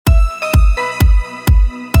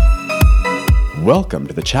Welcome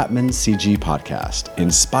to the Chapman CG Podcast,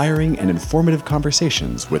 inspiring and informative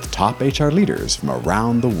conversations with top HR leaders from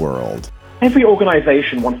around the world. Every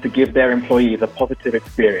organization wants to give their employees a positive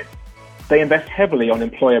experience. They invest heavily on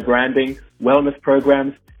employer branding, wellness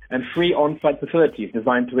programs, and free on-site facilities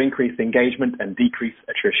designed to increase engagement and decrease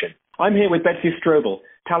attrition. I'm here with Betsy Strobel,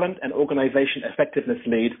 Talent and Organization Effectiveness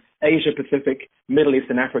Lead, Asia Pacific, Middle East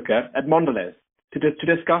and Africa at Mondelez, to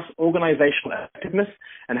discuss organizational effectiveness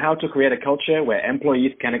and how to create a culture where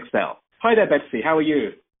employees can excel. Hi there, Betsy. How are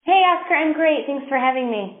you? Hey, Oscar. I'm great. Thanks for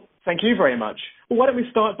having me. Thank you very much. Well, why don't we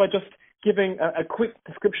start by just giving a quick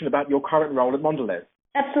description about your current role at Mondelez?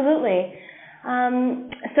 Absolutely.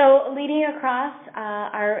 So leading across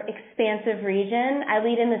our expansive region, I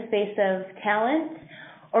lead in the space of talent,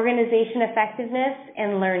 organization effectiveness,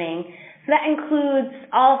 and learning. So that includes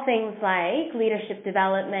all things like leadership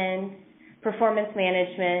development, performance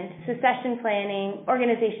management, succession planning,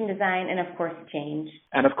 organization design, and of course, change.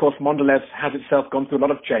 And of course, Mondelez has itself gone through a lot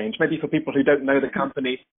of change. Maybe for people who don't know the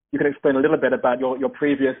company, you can explain a little bit about your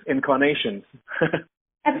previous incarnations.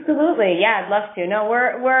 Absolutely. Yeah, I'd love to. No,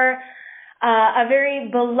 we're a very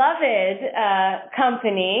beloved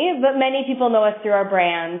company, but many people know us through our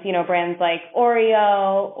brands, brands like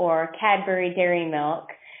Oreo or Cadbury Dairy Milk.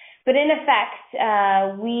 But in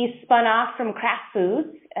effect, we spun off from Kraft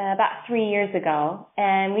Foods about 3 years ago,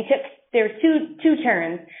 and there were two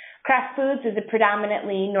turns. Kraft Foods is a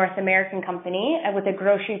predominantly North American company with a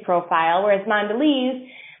grocery profile, whereas Mondelez,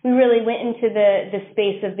 we really went into the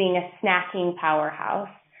space of being a snacking powerhouse.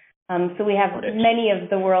 So we have many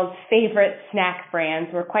of the world's favorite snack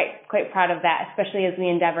brands. We're quite proud of that, especially as we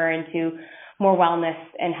endeavor into more wellness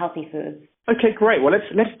and healthy foods. Okay, great. Well,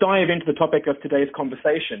 let's dive into the topic of today's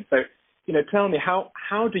conversation. So, tell me,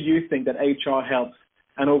 how do you think that HR helps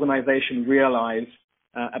an organization realize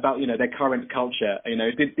about, their current culture?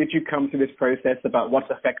 Did you come through this process about what's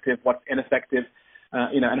effective, what's ineffective,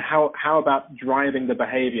 and how about driving the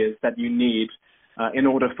behaviors that you need in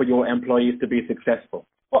order for your employees to be successful?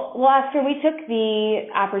 Well, Oscar, we took the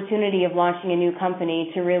opportunity of launching a new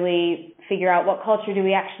company to really figure out what culture do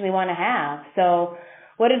we actually want to have. So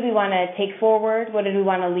what did we want to take forward? What did we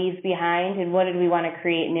want to leave behind? And what did we want to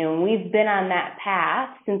create new? And we've been on that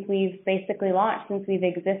path since we've basically launched, since we've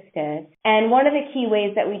existed. And one of the key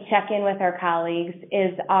ways that we check in with our colleagues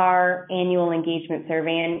is our annual engagement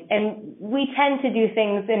survey. And we tend to do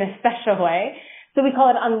things in a special way. So we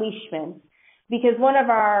call it Unleashment, because one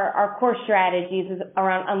of our core strategies is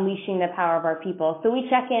around unleashing the power of our people. So we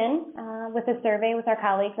check in with a survey with our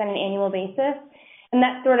colleagues on an annual basis. And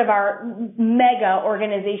that's sort of our mega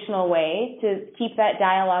organizational way to keep that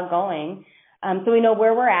dialogue going. So we know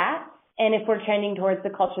where we're at and if we're trending towards the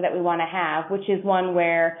culture that we want to have, which is one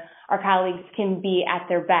where our colleagues can be at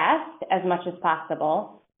their best as much as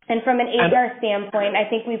possible. And from an HR standpoint, I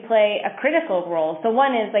think we play a critical role. So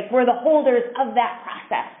one is we're the holders of that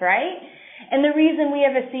process, right? And the reason we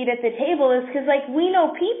have a seat at the table is because we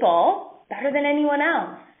know people better than anyone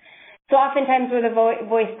else. So oftentimes we're the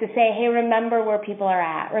voice to say, hey, remember where people are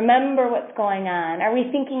at. Remember what's going on. Are we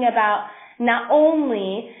thinking about not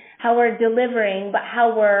only how we're delivering, but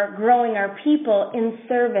how we're growing our people in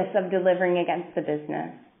service of delivering against the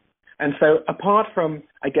business? And so apart from,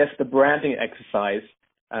 I guess, the branding exercise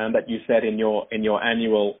that you said in your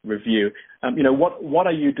annual review, what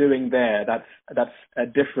are you doing there that's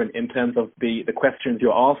different in terms of the questions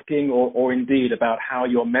you're asking or indeed about how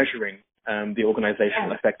you're measuring the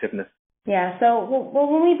organizational effectiveness? Yeah, so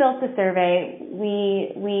when we built the survey,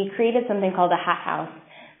 we created something called a hot house.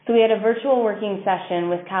 So we had a virtual working session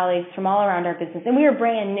with colleagues from all around our business, and we were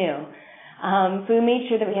brand new. So we made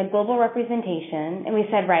sure that we had global representation, and we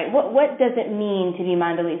said, right, what does it mean to be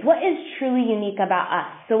Mondelez? What is truly unique about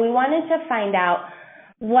us? So we wanted to find out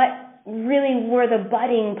what really were the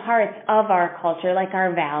budding parts of our culture, like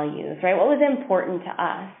our values, right? What was important to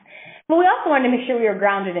us? But we also wanted to make sure we were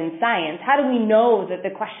grounded in science. How do we know that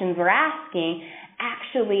the questions we're asking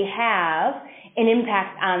actually have an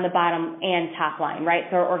impact on the bottom and top line, right?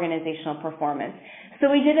 So our organizational performance.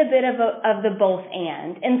 So we did a bit of the both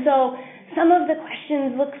and. And so some of the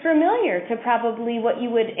questions look familiar to probably what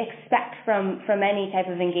you would expect from any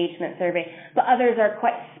type of engagement survey, but others are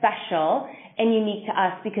quite special and unique to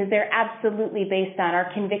us because they're absolutely based on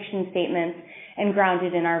our conviction statements and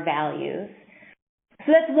grounded in our values.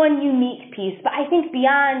 So that's one unique piece. But I think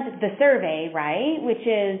beyond the survey, right, which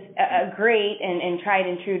is a great and tried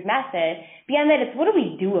and true method, beyond that, it's what do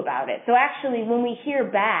we do about it? So actually, when we hear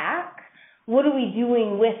back, what are we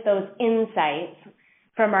doing with those insights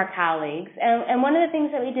from our colleagues? And one of the things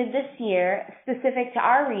that we did this year, specific to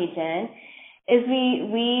our region, is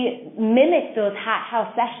we mimicked those hot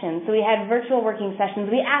house sessions. So we had virtual working sessions.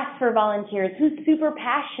 We asked for volunteers who's super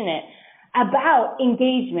passionate about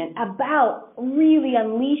engagement, about really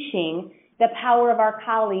unleashing the power of our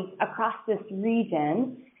colleagues across this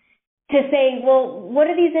region to say, well, what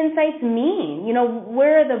do these insights mean? You know,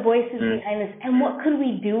 where are the voices behind this, and what could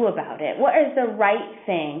we do about it? What is the right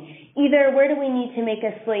thing? Either where do we need to make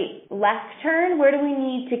a slight left turn? Where do we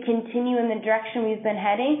need to continue in the direction we've been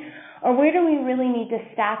heading? Or where do we really need to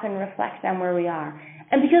stop and reflect on where we are?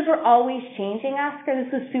 And because we're always changing, Oscar,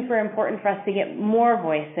 this was super important for us to get more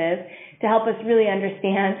voices to help us really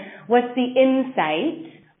understand what's the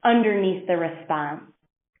insight underneath the response.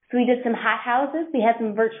 So we did some hot houses, we had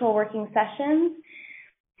some virtual working sessions,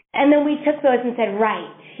 and then we took those and said,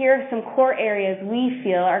 right, here are some core areas we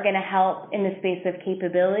feel are going to help in the space of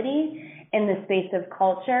capability, in the space of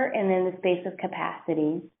culture, and in the space of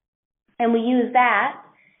capacity. And we used that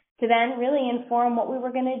to then really inform what we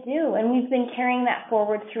were going to do. And we've been carrying that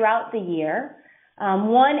forward throughout the year.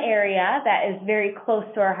 One area that is very close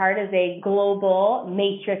to our heart as a global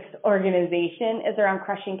matrix organization is around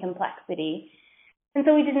crushing complexity. And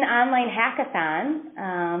so we did an online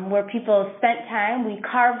hackathon where people spent time. We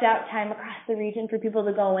carved out time across the region for people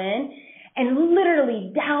to go in and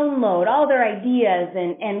literally download all their ideas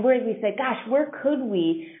and where we said, gosh, where could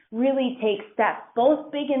we really take steps,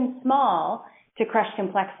 both big and small, to crush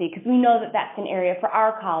complexity? Because we know that that's an area for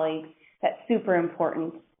our colleagues that's super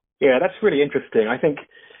important. Yeah, that's really interesting. I think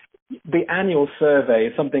the annual survey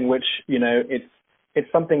is something which, you know, it's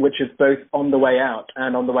something which is both on the way out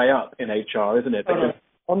and on the way up in HR, isn't it? Because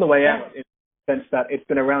on the way out, in the sense that it's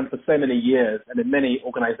been around for so many years, and in many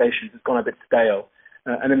organizations it's gone a bit stale.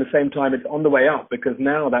 And in the same time, it's on the way up because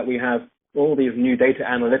now that we have all these new data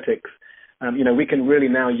analytics, you know, we can really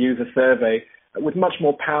now use a survey with much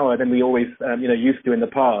more power than we always, you know, used to in the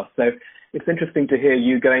past. So it's interesting to hear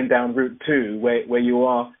you going down route 2, where you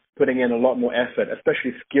are putting in a lot more effort,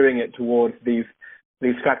 especially skewing it towards these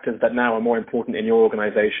factors that now are more important in your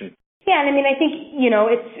organization. Yeah, and I mean, I think, you know,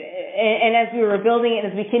 and as we were building it,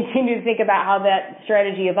 as we continue to think about how that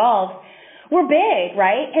strategy evolves, we're big,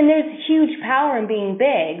 right? And there's huge power in being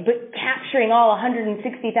big, but capturing all 160,000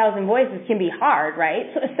 voices can be hard, right?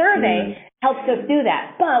 So a survey helps us do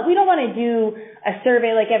that. But we don't want to do a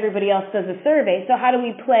survey like everybody else does a survey. So how do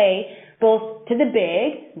we play both to the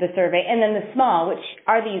big, the survey, and then the small, which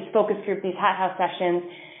are these focus groups, these hot house sessions,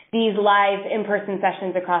 these live in-person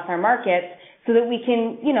sessions across our markets, so that we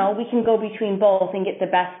can, you know, we can go between both and get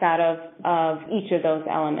the best out of each of those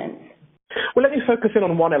elements. Well, let me focus in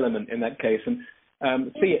on one element in that case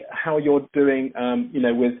and see how you're doing, you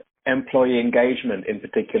know, with employee engagement in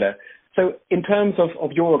particular. So in terms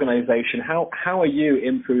of your organization, how are you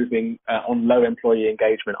improving on low employee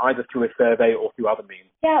engagement, either through a survey or through other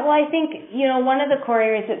means? Yeah, well, I think, you know, one of the core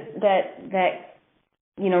areas that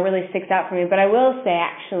you know, really sticks out for me, but I will say,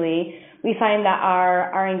 actually, we find that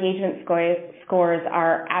our engagement scores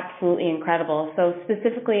are absolutely incredible. So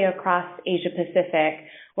specifically across Asia Pacific,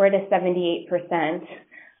 we're at a 78%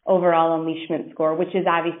 overall unleashment score, which is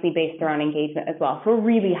obviously based around engagement as well. So we're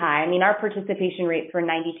really high. I mean, our participation rates were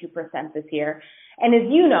 92% this year. And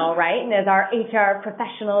as you know, right, and as our HR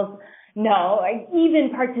professionals know,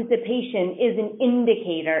 even participation is an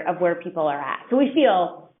indicator of where people are at. So we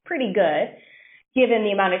feel pretty good, given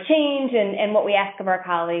the amount of change and what we ask of our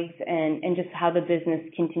colleagues and just how the business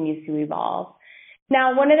continues to evolve.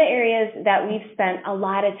 Now, one of the areas that we've spent a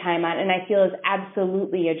lot of time on, and I feel is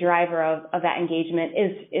absolutely a driver of that engagement,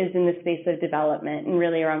 is in the space of development and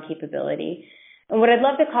really around capability. And what I'd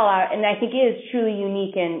love to call out, and I think is truly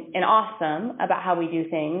unique and awesome about how we do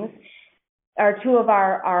things, are two of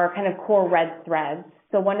our kind of core red threads.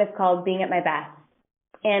 So one is called Being at My Best.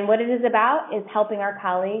 And what it is about is helping our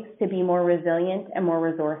colleagues to be more resilient and more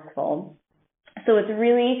resourceful. So it's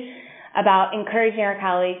really about encouraging our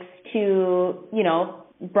colleagues to, you know,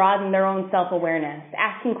 broaden their own self-awareness,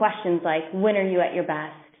 asking questions like, when are you at your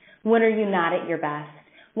best? When are you not at your best?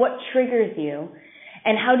 What triggers you?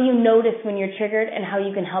 And how do you notice when you're triggered and how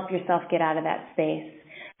you can help yourself get out of that space?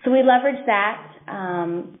 So we leverage that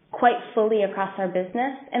quite fully across our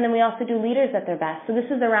business. And then we also do leaders at their best. So this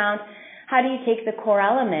is around how do you take the core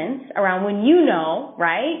elements around when you know,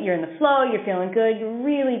 right, you're in the flow, you're feeling good, you're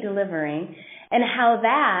really delivering, and how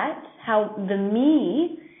the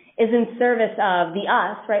me is in service of the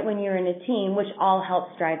us, right, when you're in a team, which all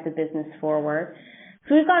helps drive the business forward.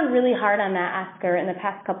 So we've gone really hard on that, Oscar, in the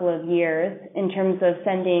past couple of years in terms of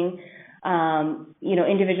sending, you know,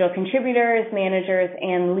 individual contributors, managers,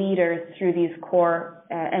 and leaders through these core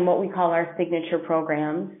and what we call our signature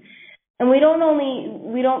programs. And we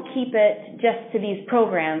don't keep it just to these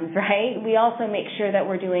programs, right? We also make sure that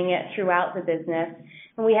we're doing it throughout the business.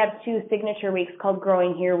 And we have 2 signature weeks called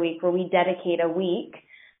Growing Here Week, where we dedicate a week,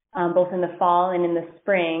 both in the fall and in the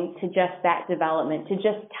spring, to just that development, to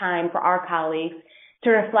just time for our colleagues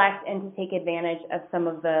to reflect and to take advantage of some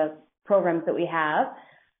of the programs that we have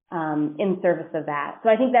in service of that. So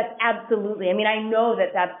I think that's absolutely, I know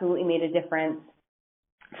that's absolutely made a difference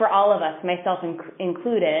for all of us, myself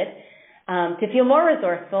included, to feel more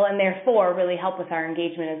resourceful and therefore really help with our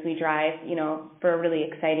engagement as we drive, for a really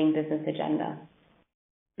exciting business agenda.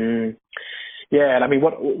 Yeah, and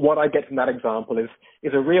what I get from that example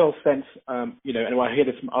is a real sense, and I hear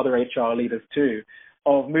this from other HR leaders too,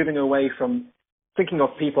 of moving away from thinking of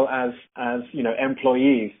people as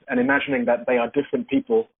employees and imagining that they are different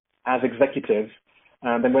people as executives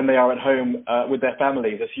than when they are at home with their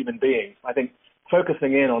families as human beings. I think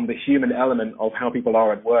focusing in on the human element of how people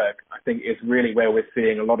are at work, I think, is really where we're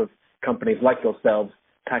seeing a lot of companies like yourselves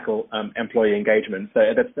tackle employee engagement. So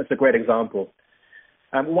that's a great example.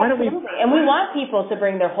 Why don't we? And we want people to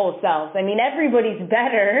bring their whole selves. Everybody's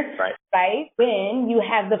better, right? When you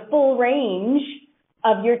have the full range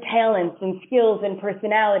of your talents and skills and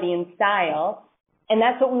personality and style. And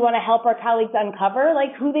that's what we want to help our colleagues uncover,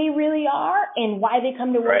 like who they really are and why they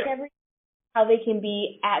come to work every day, how they can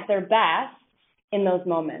be at their best in those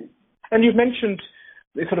moments. And you've mentioned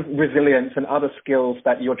the sort of resilience and other skills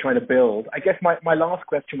that you're trying to build. I guess my last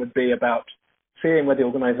question would be about seeing where the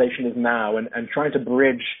organization is now and trying to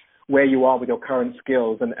bridge where you are with your current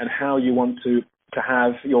skills and how you want to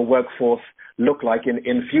have your workforce look like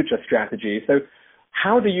in future strategies. So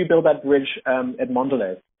how do you build that bridge at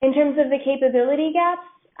Mondelez? In terms of the capability gaps,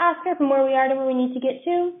 Oscar, from where we are to where we need to get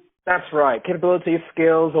to? That's right. Capabilities,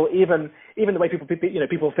 skills, or even the way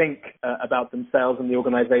people think about themselves and the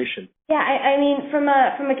organization. Yeah, from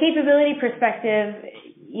a capability perspective,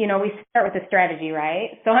 we start with the strategy,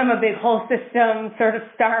 right? So I'm a big whole system sort of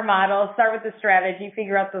STAR model. Start with the strategy,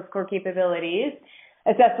 figure out those core capabilities,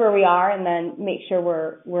 assess where we are, and then make sure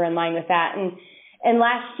we're in line with that. And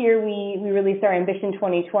last year we released our Ambition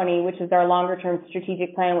 2020, which is our longer-term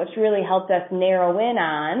strategic plan, which really helped us narrow in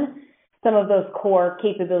on some of those core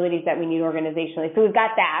capabilities that we need organizationally. So we've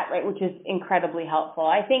got that, right, which is incredibly helpful.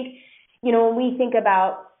 I think, when we think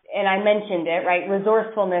about, and I mentioned it, right,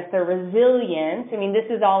 resourcefulness or resilience, this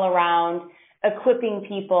is all around equipping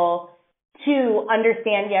people to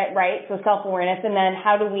understand right, so self-awareness, and then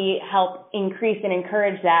how do we help increase and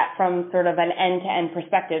encourage that from sort of an end-to-end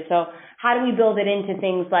perspective. So how do we build it into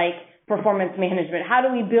things like performance management? How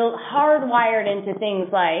do we build hardwired into things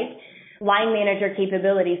like line manager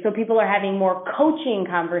capabilities so people are having more coaching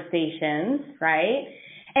conversations, right?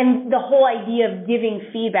 And the whole idea of giving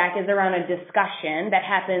feedback is around a discussion that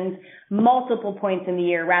happens multiple points in the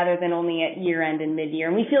year rather than only at year-end and mid-year.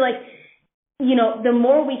 And we feel like, the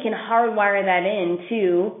more we can hardwire that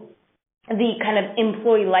into the kind of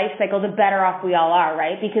employee life cycle, the better off we all are,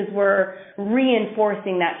 right? Because we're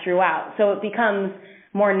reinforcing that throughout. So it becomes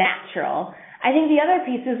more natural. I think the other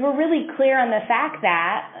piece is we're really clear on the fact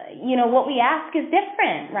that, what we ask is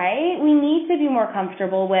different, right? We need to be more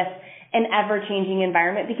comfortable with an ever-changing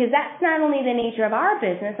environment because that's not only the nature of our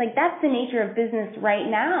business, that's the nature of business right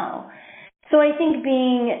now. So I think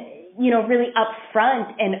being really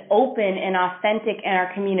upfront and open and authentic in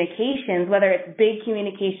our communications, whether it's big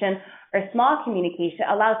communication or small communication,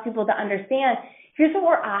 allows people to understand, here's what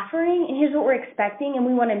we're offering and here's what we're expecting, and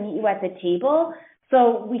we want to meet you at the table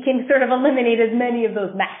so we can sort of eliminate as many of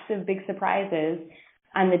those massive big surprises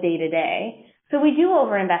on the day-to-day. So we do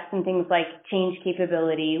overinvest in things like change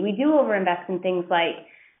capability. We do overinvest in things like,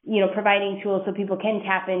 providing tools so people can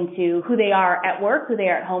tap into who they are at work, who they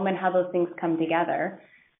are at home, and how those things come together.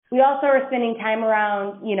 We also are spending time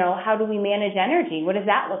around, how do we manage energy? What does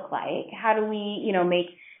that look like? How do we, make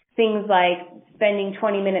things like spending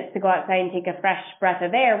 20 minutes to go outside and take a fresh breath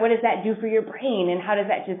of air? What does that do for your brain? And how does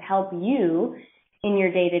that just help you in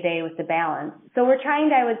your day-to-day with the balance? So we're trying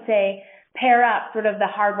to, I would say, pair up sort of the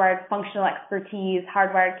hardwired functional expertise,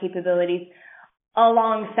 hardwired capabilities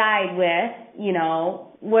alongside with,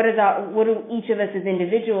 what do each of us as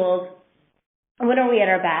individuals, when are we at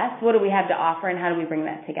our best? What do we have to offer, and how do we bring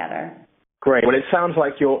that together? Great. Well, it sounds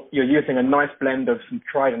like you're using a nice blend of some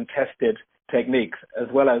tried and tested techniques, as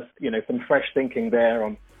well as some fresh thinking there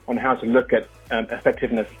on how to look at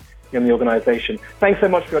effectiveness in the organization. Thanks so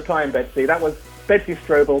much for your time, Betsy. That was Betsy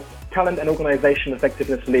Strobel, Talent and Organization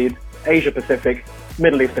Effectiveness Lead, Asia Pacific,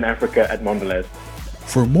 Middle East and Africa at Mondelez.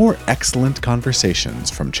 For more excellent conversations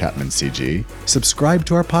from Chapman CG, subscribe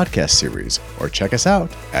to our podcast series or check us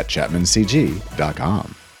out at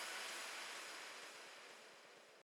chapmancg.com.